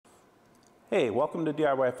Hey, welcome to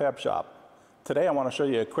DIY Fab Shop. Today I want to show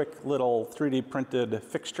you a quick little 3D printed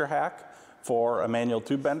fixture hack for a manual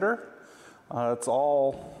tube bender. It's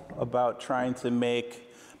all about trying to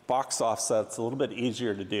make box offsets a little bit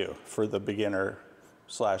easier to do for the beginner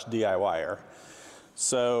slash DIYer.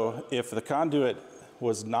 So if the conduit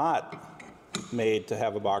was not made to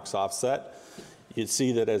have a box offset, you'd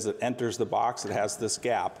see that as it enters the box it has this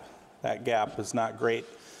gap. That gap is not great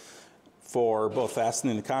for both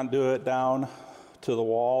fastening the conduit down to the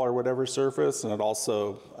wall or whatever surface, and it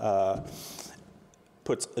also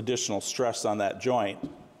puts additional stress on that joint.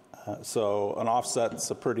 So an offset's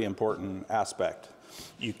a pretty important aspect.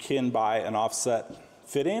 You can buy an offset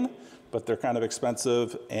fitting, but they're kind of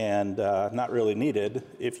expensive and not really needed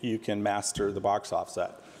if you can master the box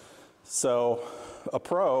offset. So a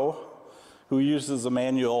pro who uses a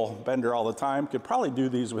manual bender all the time could probably do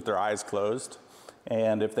these with their eyes closed.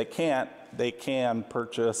 And if they can't, they can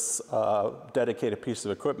purchase a dedicated piece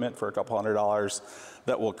of equipment for a couple $100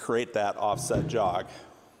 that will create that offset jog.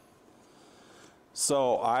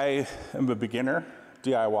 So I am a beginner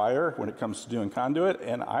DIYer when it comes to doing conduit,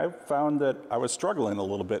 and I found that I was struggling a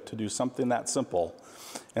little bit to do something that simple.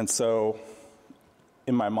 And so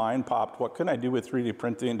in my mind popped, what can I do with 3D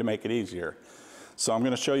printing to make it easier? So I'm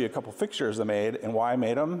going to show you a couple fixtures I made and why I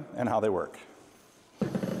made them and how they work.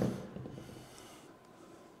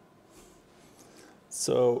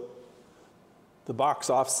 So the box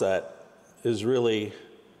offset is really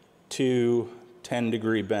two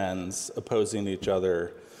 10-degree bends opposing each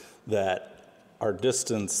other that are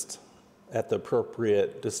distanced at the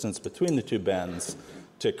appropriate distance between the two bends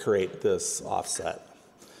to create this offset.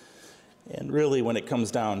 And really when it comes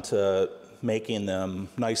down to making them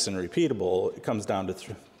nice and repeatable, it comes down to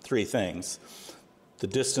three things: the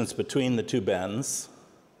distance between the two bends,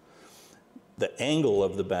 the angle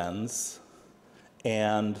of the bends,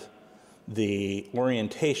 and the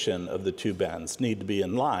orientation of the two bends need to be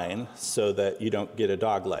in line so that you don't get a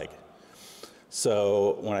dog leg.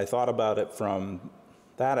 So when I thought about it from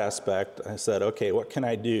that aspect, I said, okay, what can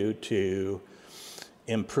I do to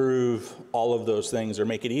improve all of those things or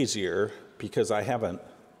make it easier, because I haven't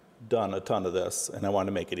done a ton of this and I want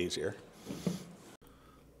to make it easier.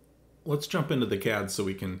 Let's jump into the CAD so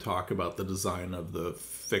we can talk about the design of the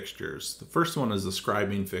fixtures. The first one is a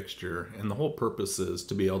scribing fixture, and the whole purpose is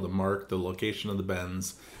to be able to mark the location of the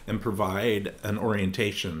bends and provide an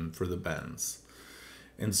orientation for the bends.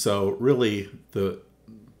 And so really the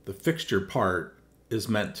fixture part is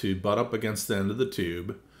meant to butt up against the end of the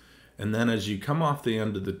tube, and then as you come off the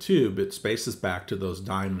end of the tube, it spaces back to those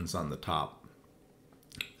diamonds on the top.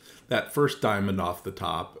 That first diamond off the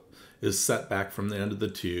top is set back from the end of the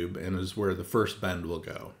tube and is where the first bend will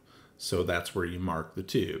go. So that's where you mark the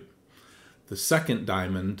tube. The second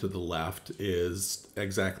diamond to the left is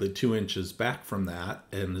exactly 2 inches back from that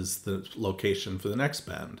and is the location for the next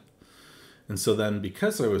bend. And so then,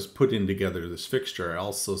 because I was putting together this fixture, I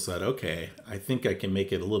also said, okay, I think I can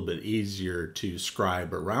make it a little bit easier to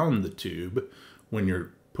scribe around the tube when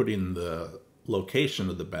you're putting the location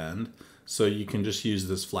of the bend. So you can just use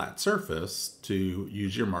this flat surface to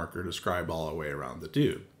use your marker to scribe all the way around the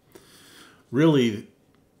tube. Really,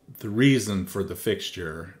 the reason for the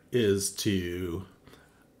fixture is to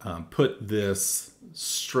put this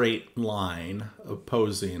straight line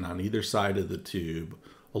opposing on either side of the tube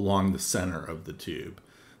along the center of the tube.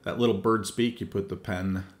 That little bird's beak, you put the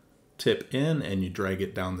pen tip in and you drag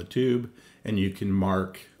it down the tube, and you can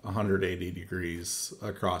mark 180 degrees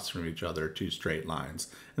across from each other, two straight lines.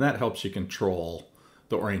 And that helps you control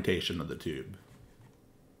the orientation of the tube.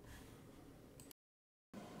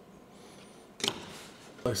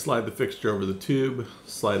 I slide the fixture over the tube,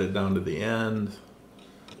 slide it down to the end,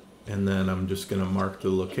 and then I'm just going to mark the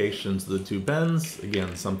locations of the two bends.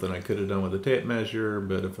 Again, something I could have done with a tape measure,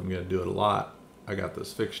 but if I'm going to do it a lot, I got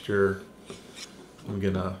this fixture. I'm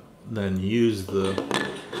going to then use the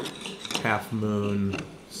half moon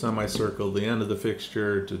semicircle the end of the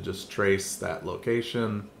fixture to just trace that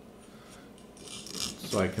location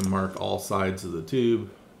so I can mark all sides of the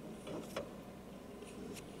tube.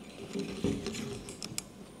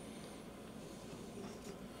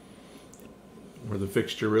 Where the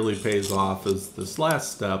fixture really pays off is this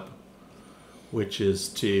last step, which is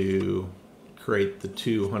to create the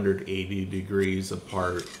 280 degrees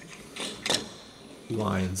apart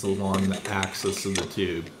lines along the axis of the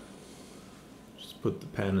tube. Just put the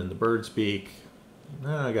pen in the bird's beak.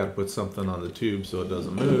 Now I got to put something on the tube so it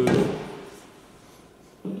doesn't move.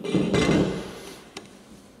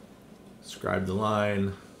 Scribe the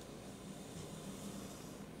line.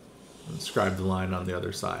 And scribe the line on the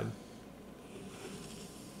other side.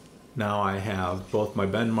 Now I have both my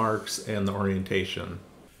bend marks and the orientation.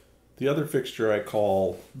 The other fixture I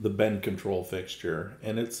call the bend control fixture,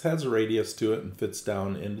 and it has a radius to it and fits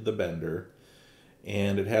down into the bender.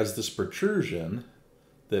 And it has this protrusion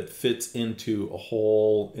that fits into a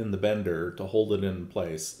hole in the bender to hold it in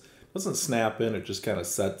place. It doesn't snap in, it just kind of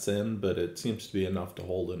sets in, but it seems to be enough to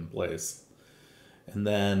hold it in place. And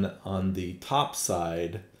then on the top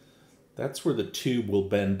side, that's where the tube will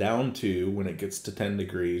bend down to when it gets to 10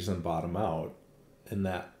 degrees and bottom out, in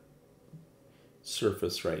that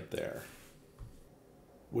surface right there.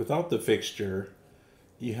 Without the fixture,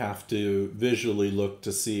 you have to visually look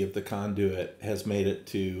to see if the conduit has made it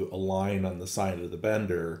to a line on the side of the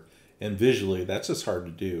bender. And visually, that's just hard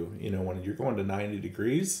to do. You know, when you're going to 90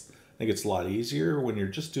 degrees, I think it's a lot easier. When you're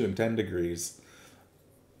just doing 10 degrees,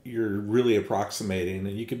 you're really approximating,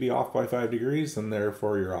 and you could be off by 5 degrees, and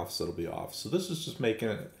therefore your offset will be off. So this is just making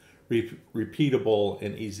it repeatable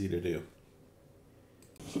and easy to do.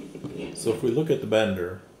 So if we look at the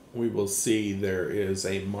bender, we will see there is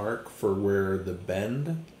a mark for where the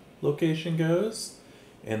bend location goes.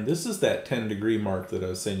 And this is that 10-degree mark that I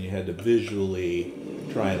was saying you had to visually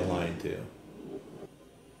try and align to.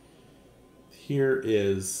 Here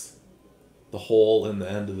is the hole in the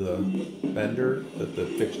end of the bender that the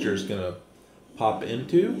fixture is going to pop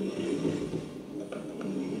into.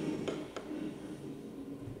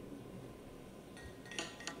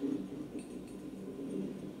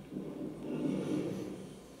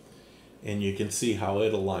 And you can see how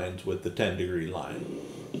it aligns with the 10-degree line.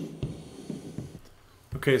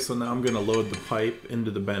 Okay, so now I'm going to load the pipe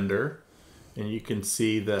into the bender, and you can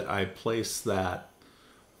see that I place that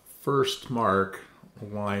first mark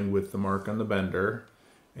aligned with the mark on the bender,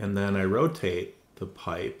 and then I rotate the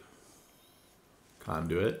pipe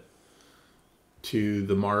conduit to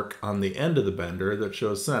the mark on the end of the bender that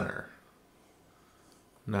shows center.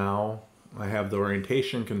 Now I have the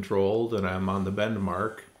orientation controlled and I'm on the bend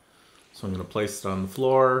mark, so I'm going to place it on the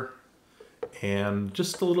floor. And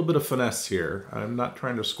just a little bit of finesse here. I'm not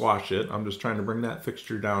trying to squash it. I'm just trying to bring that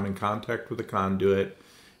fixture down in contact with the conduit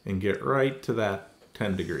and get right to that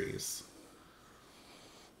 10 degrees.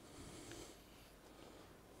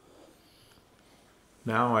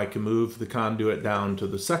 Now I can move the conduit down to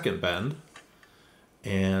the second bend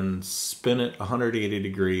and spin it 180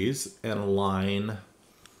 degrees and align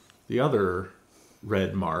the other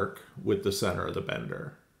red mark with the center of the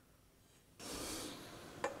bender.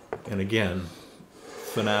 And again,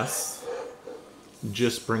 finesse,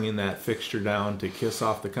 just bringing that fixture down to kiss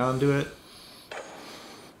off the conduit.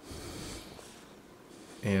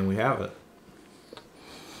 And we have it.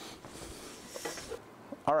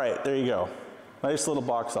 All right, there you go. Nice little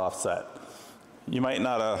box offset. You might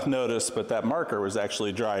not have noticed, but that marker was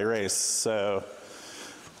actually dry erase, so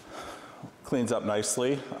cleans up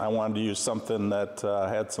nicely. I wanted to use something that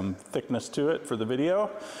had some thickness to it for the video,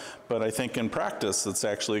 but I think in practice it's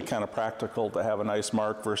actually kind of practical to have a nice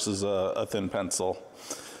mark versus a thin pencil.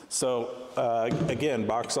 So again,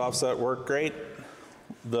 box offset worked great.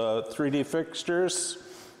 The 3D fixtures,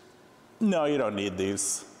 no, you don't need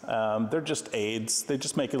these. They're just aids. They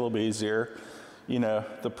just make it a little bit easier. You know,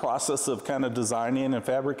 the process of kind of designing and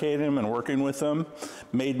fabricating them and working with them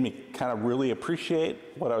made me kind of really appreciate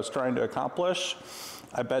what I was trying to accomplish.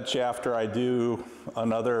 I bet you after I do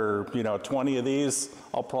another, 20 of these,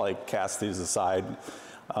 I'll probably cast these aside.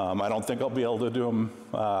 I don't think I'll be able to do them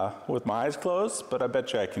with my eyes closed, but I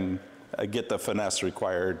bet you I can get the finesse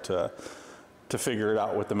required to figure it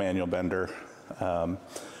out with the manual bender.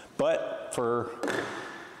 But for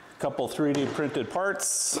couple 3D printed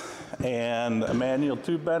parts and a manual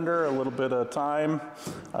tube bender, a little bit of time,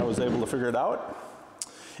 I was able to figure it out.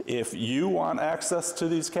 If you want access to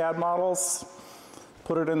these CAD models,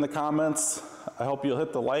 put it in the comments. I hope you'll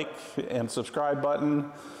hit the like and subscribe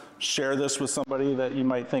button. Share this with somebody that you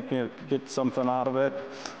might think you'll get something out of it.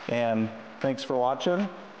 And thanks for watching.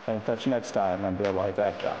 And catch you next time on Build Like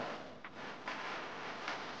That Job.